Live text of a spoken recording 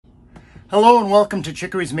Hello and welcome to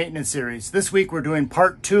Chicory's Maintenance Series. This week we're doing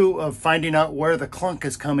part 2 of finding out where the clunk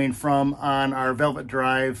is coming from on our Velvet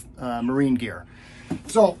Drive marine gear.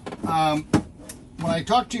 So when I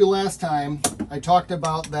talked to you last time, I talked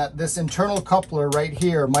about that this internal coupler right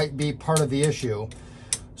here might be part of the issue.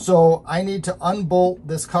 So I need to unbolt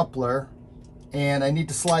this coupler and I need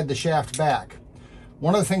to slide the shaft back.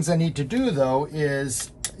 One of the things I need to do though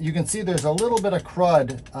is, you can see there's a little bit of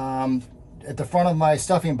crud at the front of my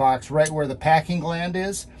stuffing box, right where the packing gland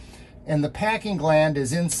is. And the packing gland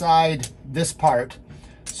is inside this part.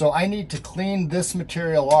 So I need to clean this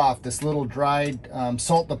material off, this little dried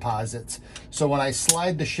salt deposits. So when I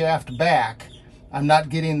slide the shaft back, I'm not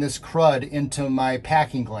getting this crud into my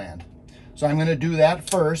packing gland. So I'm gonna do that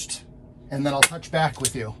first, and then I'll touch back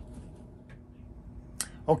with you.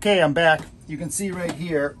 Okay, I'm back. You can see right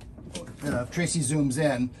here, Tracy zooms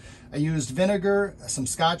in, I used vinegar, some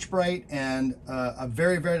Scotch-Brite, and a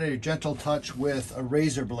very, very gentle touch with a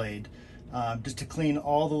razor blade just to clean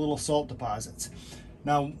all the little salt deposits.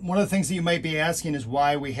 Now, one of the things that you might be asking is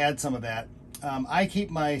why we had some of that. I keep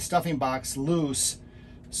my stuffing box loose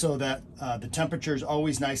so that the temperature is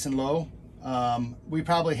always nice and low. We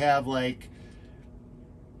probably have like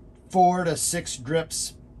 4 to 6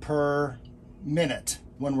 drips per minute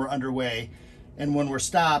when we're underway. And when we're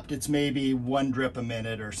stopped, it's maybe 1 drip a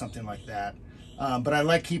minute or something like that. But I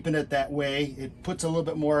like keeping it that way. It puts a little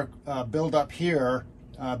bit more build up here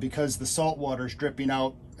because the salt water is dripping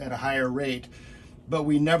out at a higher rate. But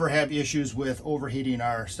we never have issues with overheating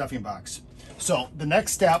our stuffing box. So the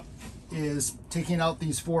next step is taking out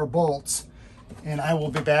these 4 bolts, and I will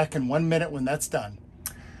be back in 1 minute when that's done.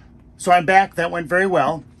 So I'm back. That went very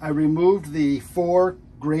well. I removed the 4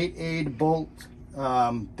 grade aid bolts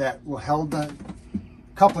that will held the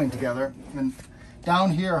coupling together. And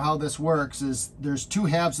down here, how this works is there's 2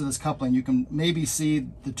 halves of this coupling. You can maybe see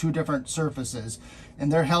the 2 different surfaces,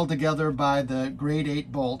 and they're held together by the grade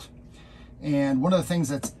 8 bolt. And one of the things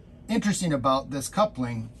that's interesting about this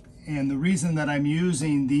coupling, and the reason that I'm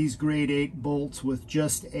using these grade 8 bolts with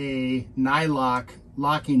just a nylock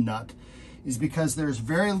locking nut, is because there's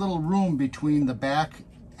very little room between the back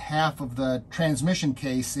half of the transmission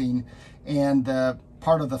casing and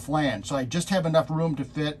part of the flange. So I just have enough room to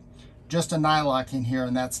fit just a nylock in here,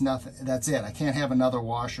 and that's nothing. That's it. I can't have another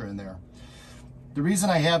washer in there. The reason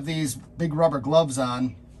I have these big rubber gloves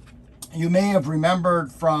on, you may have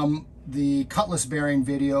remembered from the cutlass bearing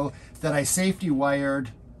video that I safety wired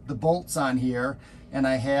the bolts on here, and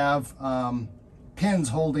I have pins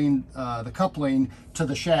holding the coupling to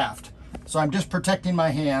the shaft. So I'm just protecting my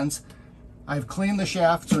hands. I've cleaned the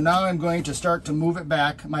shaft, so now I'm going to start to move it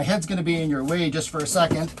back. My head's going to be in your way just for a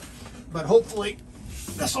second, but hopefully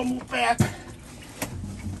this will move back.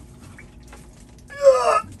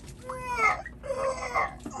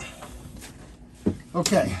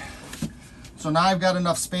 Okay, so now I've got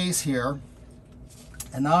enough space here,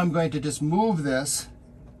 and now I'm going to just move this,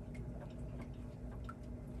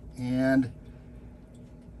 and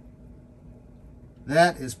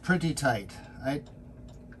that is pretty tight.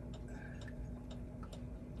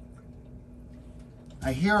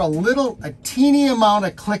 I hear a teeny amount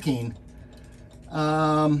of clicking.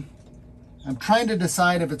 I'm trying to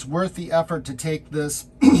decide if it's worth the effort to take this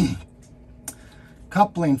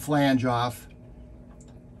coupling flange off.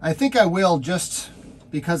 I think I will, just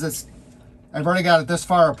because I've already got it this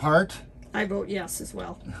far apart. I vote yes as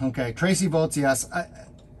well. Okay, Tracy votes yes.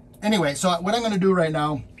 Anyway, so what I'm going to do right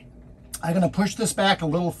now, I'm going to push this back a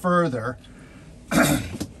little further.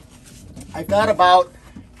 I've got about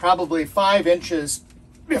probably 5 inches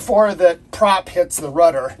before the prop hits the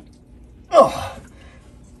rudder. I'm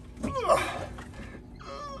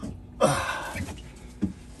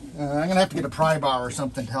gonna have to get a pry bar or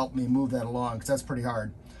something to help me move that along, because that's pretty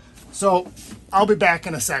hard. So I'll be back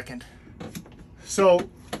in a second. So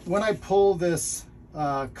when I pull this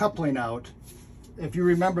coupling out, if you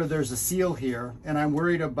remember, there's a seal here, and I'm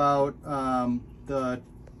worried about the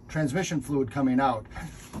transmission fluid coming out.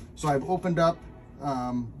 So I've opened up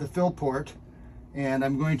the fill port, and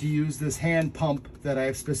I'm going to use this hand pump that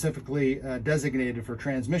I've specifically designated for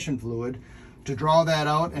transmission fluid to draw that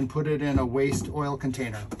out and put it in a waste oil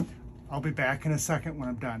container. I'll be back in a second when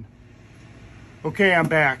I'm done. Okay, I'm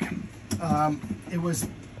back. It was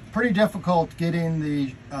pretty difficult getting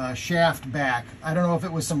the shaft back. I don't know if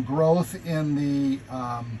it was some growth in the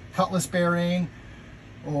cutlass bearing,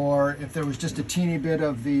 or if there was just a teeny bit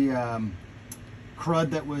of the crud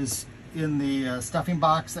that was in the stuffing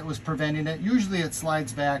box that was preventing it. Usually it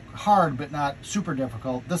slides back hard, but not super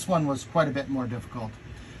difficult. This one was quite a bit more difficult.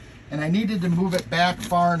 And I needed to move it back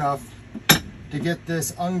far enough to get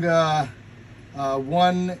this Unga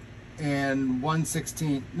 1 and 1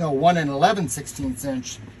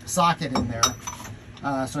 11/16 socket in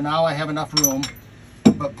there. So now I have enough room.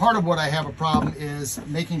 But part of what I have a problem is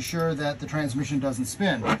making sure that the transmission doesn't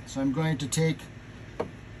spin. So I'm going to take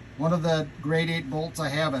one of the grade 8 bolts I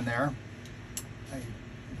have in there.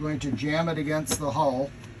 I'm going to jam it against the hull.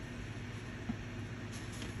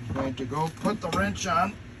 I'm going to go put the wrench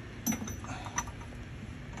on.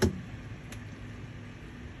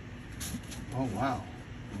 Oh, wow.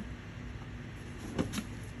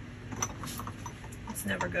 It's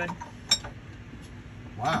never good.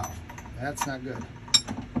 Wow, that's not good.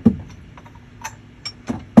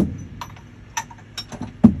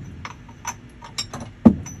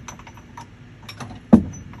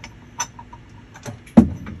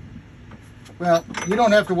 Well, you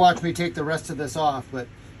don't have to watch me take the rest of this off, but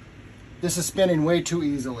this is spinning way too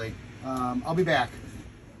easily. I'll be back.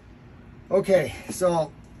 Okay,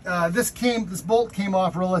 so this bolt came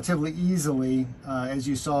off relatively easily, as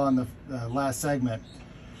you saw in the last segment.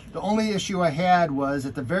 The only issue I had was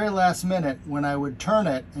at the very last minute, when I would turn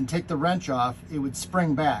it and take the wrench off, it would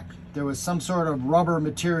spring back. There was some sort of rubber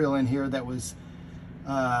material in here that was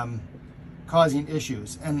causing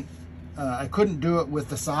issues. And I couldn't do it with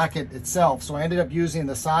the socket itself, so I ended up using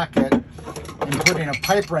the socket and putting a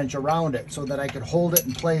pipe wrench around it so that I could hold it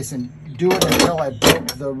in place and do it until I broke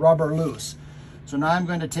the rubber loose. So now I'm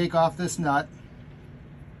going to take off this nut.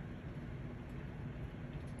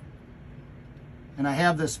 And I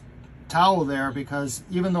have this towel there because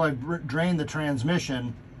even though I've drained the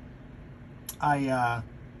transmission, I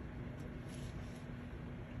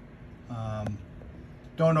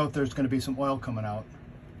don't know if there's going to be some oil coming out.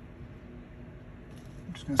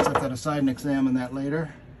 I'm just going to set that aside and examine that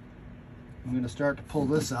later. I'm going to start to pull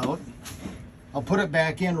this out. I'll put it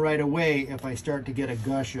back in right away if I start to get a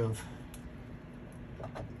gush of...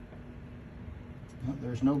 Oh,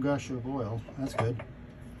 there's no gush of oil. That's good.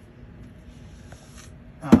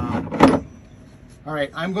 All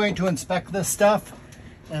right, I'm going to inspect this stuff,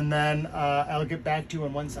 and then I'll get back to you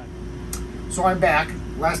in 1 second. So I'm back.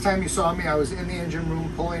 Last time you saw me, I was in the engine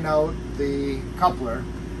room pulling out the coupler.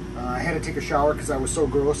 I had to take a shower because I was so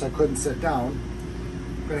gross I couldn't sit down.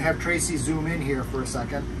 I'm going to have Tracy zoom in here for a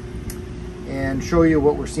second and show you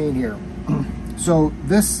what we're seeing here. So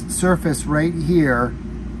this surface right here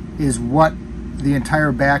is what the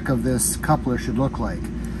entire back of this coupler should look like.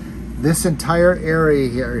 This entire area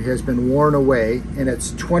here has been worn away, and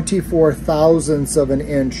it's 24 thousandths of an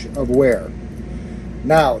inch of wear.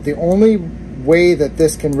 Now, the only way that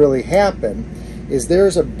this can really happen is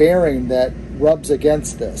there's a bearing that rubs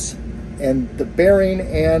against this, and the bearing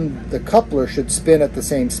and the coupler should spin at the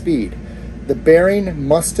same speed. The bearing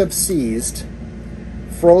must have seized,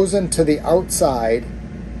 frozen to the outside,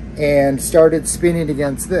 and started spinning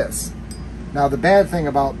against this. Now the bad thing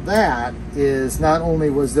about that is not only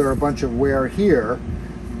was there a bunch of wear here,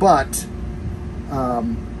 but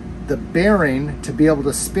the bearing to be able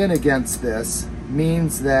to spin against this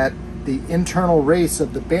means that the internal race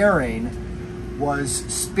of the bearing was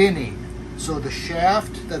spinning. So the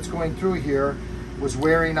shaft that's going through here was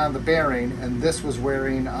wearing on the bearing, and this was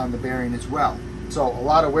wearing on the bearing as well. So a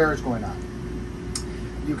lot of wear is going on.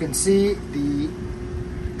 You can see the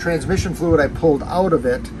transmission fluid I pulled out of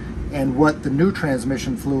it and what the new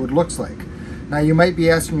transmission fluid looks like. Now you might be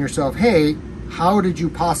asking yourself, hey, how did you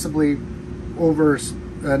possibly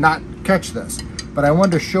not catch this? But I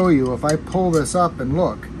wanted to show you, if I pull this up and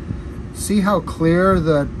look, see how clear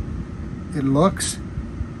it looks?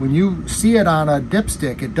 When you see it on a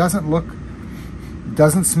dipstick, it doesn't look,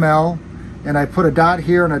 doesn't smell, and I put a dot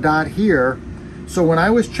here and a dot here. So when I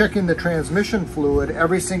was checking the transmission fluid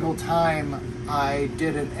every single time I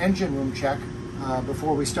did an engine room check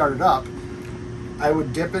before we started up, I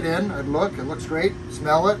would dip it in, I'd look, it looks great,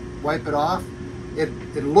 smell it, wipe it off. It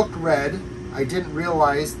looked red. I didn't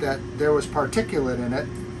realize that there was particulate in it.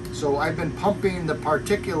 So I've been pumping the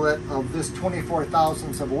particulate of this 24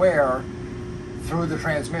 thousandths of wear through the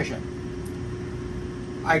transmission.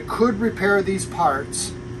 I could repair these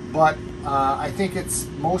parts, but I think it's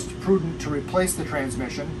most prudent to replace the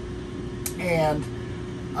transmission. And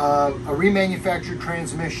a remanufactured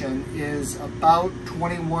transmission is about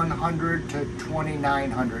 $2,100 to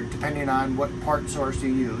 $2,900, depending on what part source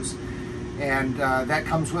you use. And that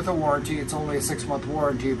comes with a warranty. It's only a 6-month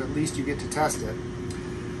warranty, but at least you get to test it.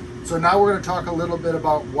 So now we're going to talk a little bit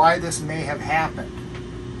about why this may have happened.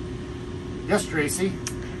 Yes, Tracy?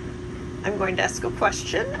 I'm going to ask a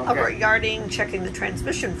question regarding checking the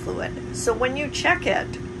transmission fluid. So when you check it,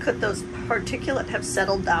 could those particulate have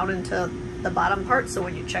settled down into the bottom part, so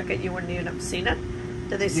when you check it, you wouldn't even have seen it?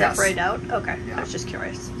 Did they separate out? Okay, yeah. I was just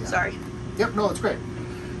curious. Yeah. Sorry. Yep, no, it's great.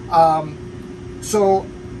 So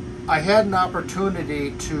I had an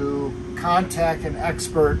opportunity to contact an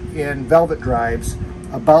expert in velvet drives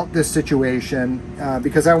about this situation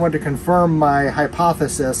because I wanted to confirm my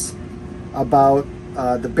hypothesis about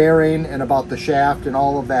the bearing and about the shaft and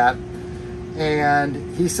all of that.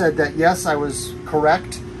 And he said that yes, I was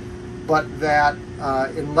correct, but that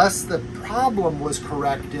unless the problem was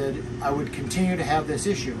corrected, I would continue to have this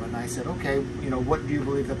issue. And I said, okay, what do you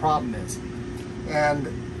believe the problem is? And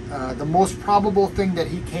the most probable thing that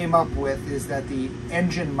he came up with is that the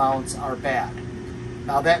engine mounts are bad.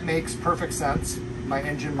 Now that makes perfect sense. My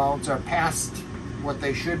engine mounts are past what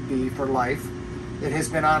they should be for life. It has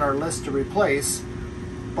been on our list to replace,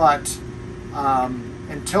 but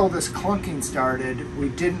until this clunking started, we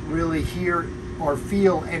didn't really hear or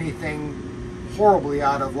feel anything horribly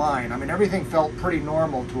out of line. I mean, everything felt pretty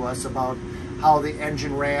normal to us about how the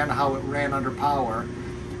engine ran, how it ran under power,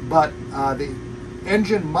 but the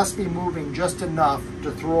engine must be moving just enough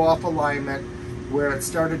to throw off alignment where it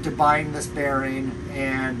started to bind this bearing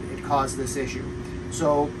and it caused this issue.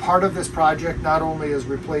 So part of this project not only is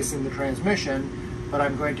replacing the transmission, but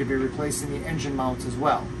I'm going to be replacing the engine mounts as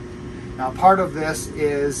well. Now part of this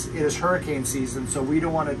is, it is hurricane season, so we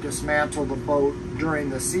don't want to dismantle the boat during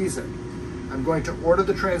the season. I'm going to order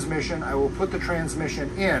the transmission, I will put the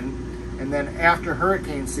transmission in, and then after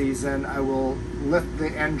hurricane season, I will lift the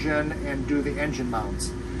engine and do the engine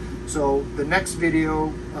mounts. So the next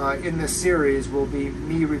video in this series will be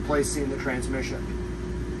me replacing the transmission.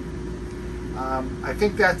 I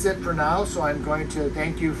think that's it for now, so I'm going to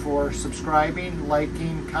thank you for subscribing,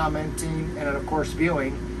 liking, commenting, and of course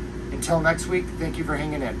viewing. Until next week, thank you for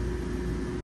hanging in.